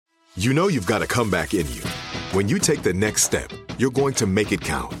You know you've got a comeback in you. When you take the next step, you're going to make it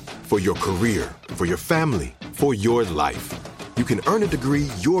count for your career, for your family, for your life. You can earn a degree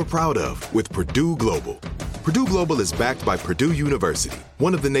you're proud of with Purdue Global. Purdue Global is backed by Purdue University,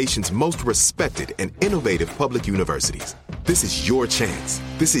 one of the nation's most respected and innovative public universities. This is your chance.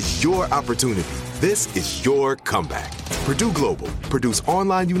 This is your opportunity. This is your comeback. Purdue Global, Purdue's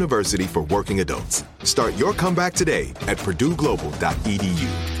online university for working adults. Start your comeback today at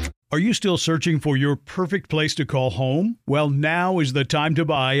purdueglobal.edu. Are you still searching for your perfect place to call home? Well, now is the time to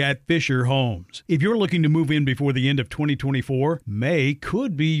buy at Fisher Homes. If you're looking to move in before the end of 2024, May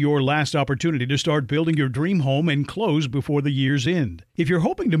could be your last opportunity to start building your dream home and close before the year's end. If you're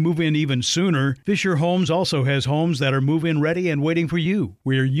hoping to move in even sooner, Fisher Homes also has homes that are move-in ready and waiting for you,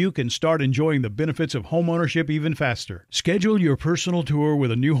 where you can start enjoying the benefits of homeownership even faster. Schedule your personal tour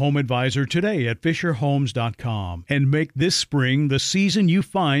with a new home advisor today at FisherHomes.com and make this spring the season you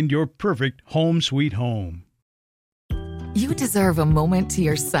find your perfect home sweet home. You deserve a moment to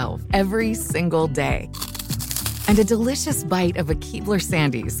yourself every single day. And a delicious bite of a Keebler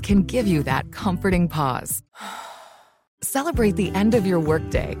Sandies can give you that comforting pause. Celebrate the end of your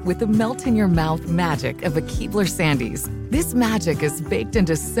workday with the melt-in-your-mouth magic of a Keebler Sandies. This magic is baked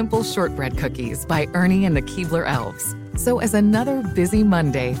into simple shortbread cookies by Ernie and the Keebler Elves. So as another busy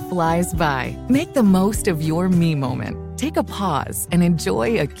Monday flies by, make the most of your me moment. Take a pause and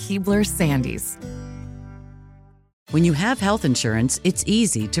enjoy a Keebler Sandies. When you have health insurance, it's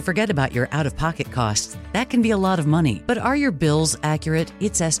easy to forget about your out-of-pocket costs. That can be a lot of money. But are your bills accurate?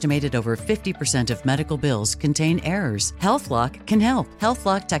 It's estimated over 50% of medical bills contain errors. HealthLock can help.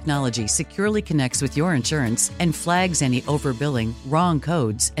 HealthLock technology securely connects with your insurance and flags any overbilling, wrong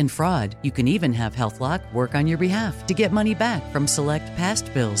codes, and fraud. You can even have HealthLock work on your behalf to get money back from select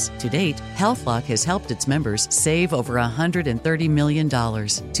past bills. To date, HealthLock has helped its members save over $130 million.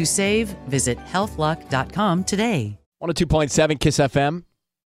 To save, visit healthlock.com today. 102.7 KISS FM,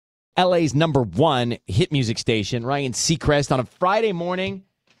 LA's #1 hit music station. Ryan Seacrest on a Friday morning,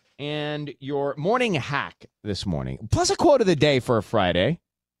 and your morning hack this morning, plus a quote of the day for a Friday.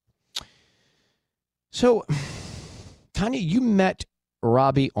 So, Tanya, you met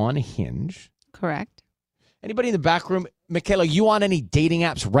Robbie on Hinge. Correct. Anybody in the back room? Michaela, you on any dating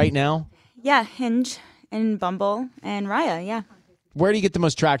apps right now? Yeah, Hinge and Bumble and Raya, yeah. Where do you get the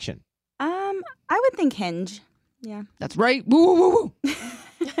most traction? I would think Hinge. Yeah. That's right. Woo, woo, woo.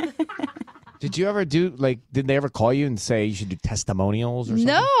 Did you ever did they ever call you and say you should do testimonials or something?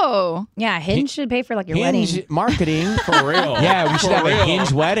 No. Yeah, Hinge should pay for like your Hinge wedding. marketing. For real. Yeah, we should For have real. a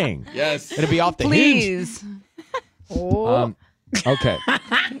Hinge wedding. Yes. It'll be off the Please. Hinge. Oh. Okay.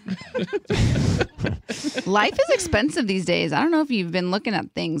 Life is expensive these days. I don't know if you've been looking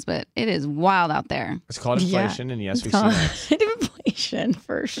at things, but it is wild out there. It's called inflation, and yes, It's we see called that. inflation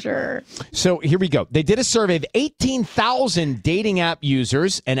for sure. So here we go. They did a survey of 18,000 dating app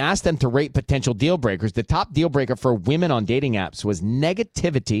users and asked them to rate potential deal breakers. The top deal breaker for women on dating apps was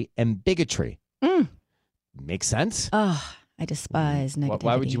negativity and bigotry. Makes sense? Oh, I despise negativity.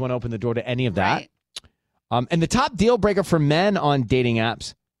 Why would you want to open the door to any of that? Right. And the top deal breaker for men on dating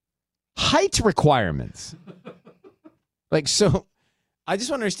apps, height requirements. So I just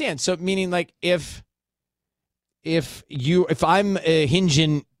want to understand. So meaning if I'm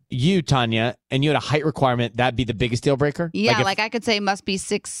hinging you, Tanya, and you had a height requirement, that'd be the biggest deal breaker? Yeah, I could say must be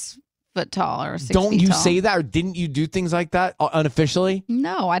 6 foot tall or 6 Don't feet you tall. say that, or didn't you do things like that unofficially?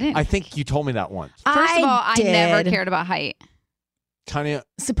 No, I didn't. I think you told me that once. First of all, I never did. cared about height. Tanya,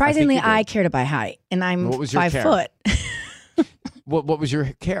 Surprisingly, I think you did. I cared about height, and I'm What was your 5 care? foot. what was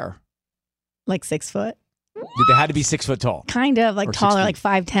your care? Like 6 foot. They had to be 6 foot tall. Kind of like Or 6 taller, feet.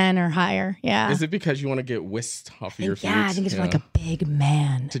 like 5'10" or higher. Yeah. Is it because you want to get whisked off of your feet? Yeah, I think it's for like a big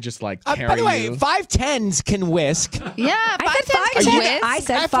man. to just like carry By the way, you. 5'10s can whisk. Yeah, I said 5'10" can 5'10". whisk. I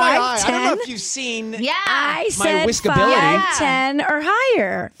said FYI, I don't know 5'10". if you've seen. Yeah. I My said whiskability. 5'10" or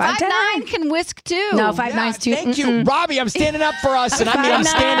higher. 5'9" can whisk too. No, 5'9's too. Thank you, Robbie. I'm standing up for us, and I'm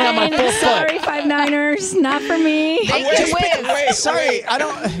standing on my 5'9". full Sorry, foot. 5'9"ers, not for me. They can whisk. Wait, sorry, I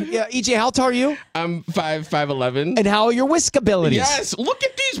don't. Yeah, EJ, how tall are you? I'm 5'11". And how are your whisk abilities? Yes, look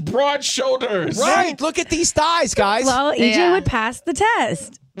at these broad shoulders. Right, look at these thighs, guys. Well, EJ Yeah. would pass the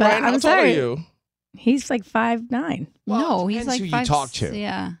test. But Ryan, how I'm tall are sorry. you? He's like 5'9". No, he's depends like who you 5. talk to.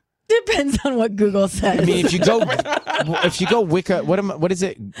 Yeah. Depends on what Google says. I mean, if you go Wiki, what is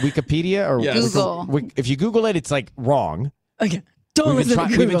it? Wikipedia or Yes. Google. If you Google it, it's like wrong. Okay. Don't listen to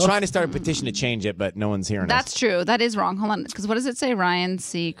Google. We've been trying to start a petition to change it, but no one's hearing That's us. true. That is wrong. Hold on. Because what does it say? Ryan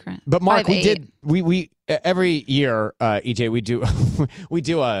C. But Mark, 5'8". we every year, EJ, we do we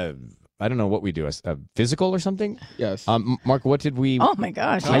do a I don't know what we do, a physical or something? Yes. Mark, what did we? Oh my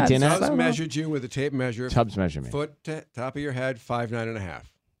gosh! Height in it? Tubbs measured you with a tape measure. Tubbs measured me. Foot top of your head, 5'9.5".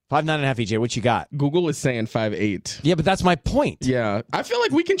 5'9.5", EJ. What you got? Google is saying 5'8". Yeah, but that's my point. Yeah. I feel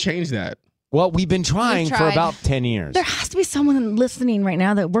like we can change that. Well, we've been trying for tried. about 10 years. There has to be someone listening right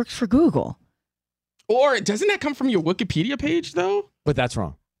now that works for Google. Or doesn't that come from your Wikipedia page, though? But that's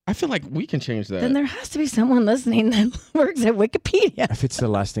wrong. I feel like we can change that. Then there has to be someone listening that works at Wikipedia. If it's the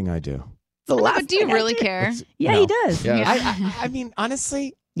last thing I do. The last But do you thing I really care? Yeah, No. he does. Yeah. I mean,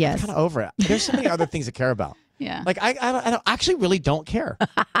 honestly, Yes. I'm kind of over it. There's so many other things to care about. Yeah. Like, I don't, actually really don't care.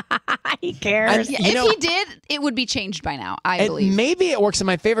 He cares. Yeah, You if know- he did, it would be changed by now, I And believe. maybe it works in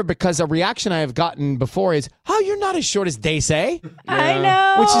my favor because a reaction I have gotten before is, "Oh, you're not as short as they say," I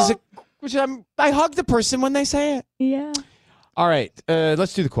know. I hug the person when they say it. Yeah. All right,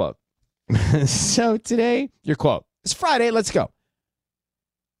 let's do the quote. So today, your quote. It's Friday. Let's go.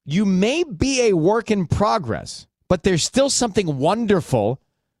 You may be a work in progress, but there's still something wonderful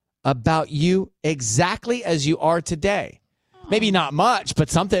about you exactly as you are today. Maybe not much, but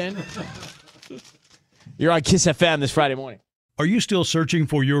something. You're on Kiss FM this Friday morning. Are you still searching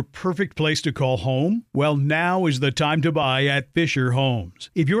for your perfect place to call home? Well, now is the time to buy at Fisher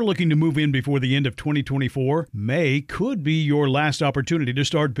Homes. If you're looking to move in before the end of 2024, May could be your last opportunity to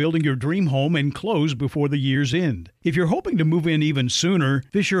start building your dream home and close before the year's end. If you're hoping to move in even sooner,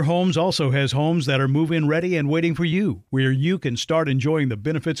 Fisher Homes also has homes that are move-in ready and waiting for you, where you can start enjoying the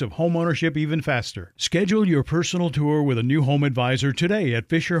benefits of homeownership even faster. Schedule your personal tour with a new home advisor today at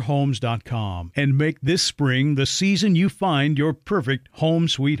FisherHomes.com and make this spring the season you find your perfect home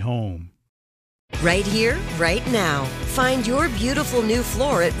sweet home. Right here, right now. Find your beautiful new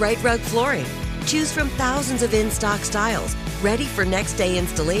floor at Right Rug Flooring. Choose from thousands of in-stock styles, ready for next day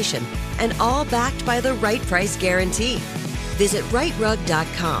installation, and all backed by the right price guarantee. Visit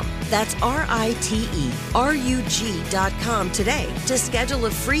rightrug.com. That's RITERUG.com today to schedule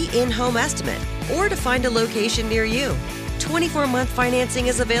a free in-home estimate or to find a location near you. 24-month financing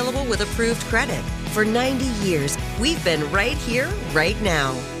is available with approved credit. For 90 years, we've been right here, right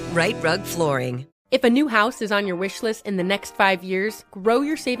now. Right Rug Flooring. If a new house is on your wish list in the next 5 years, grow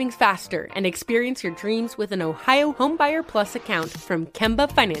your savings faster and experience your dreams with an Ohio Homebuyer Plus account from Kemba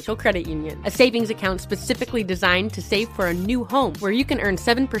Financial Credit Union. A savings account specifically designed to save for a new home where you can earn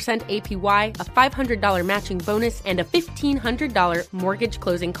 7% APY, a $500 matching bonus, and a $1,500 mortgage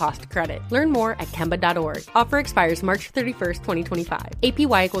closing cost credit. Learn more at Kemba.org. Offer expires March 31st, 2025.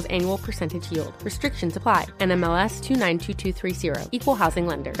 APY equals annual percentage yield. Restrictions apply. NMLS 292230. Equal housing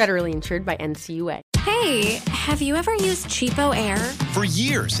lender. Federally insured by NCUA. Hey, have you ever used Cheapo Air? For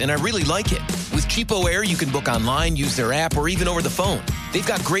years, and I really like it. With Cheapo Air, you can book online, use their app, or even over the phone. They've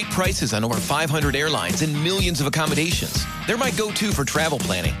got great prices on over 500 airlines and millions of accommodations. They're my go-to for travel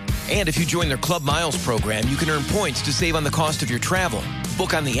planning. And if you join their Club Miles program, you can earn points to save on the cost of your travel.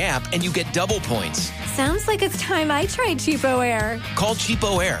 Book on the app, and you get double points. Sounds like it's time I tried Cheapo Air. Call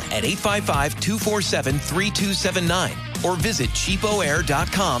Cheapo Air at 855-247-3279 or visit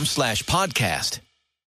cheapoair.com/podcast.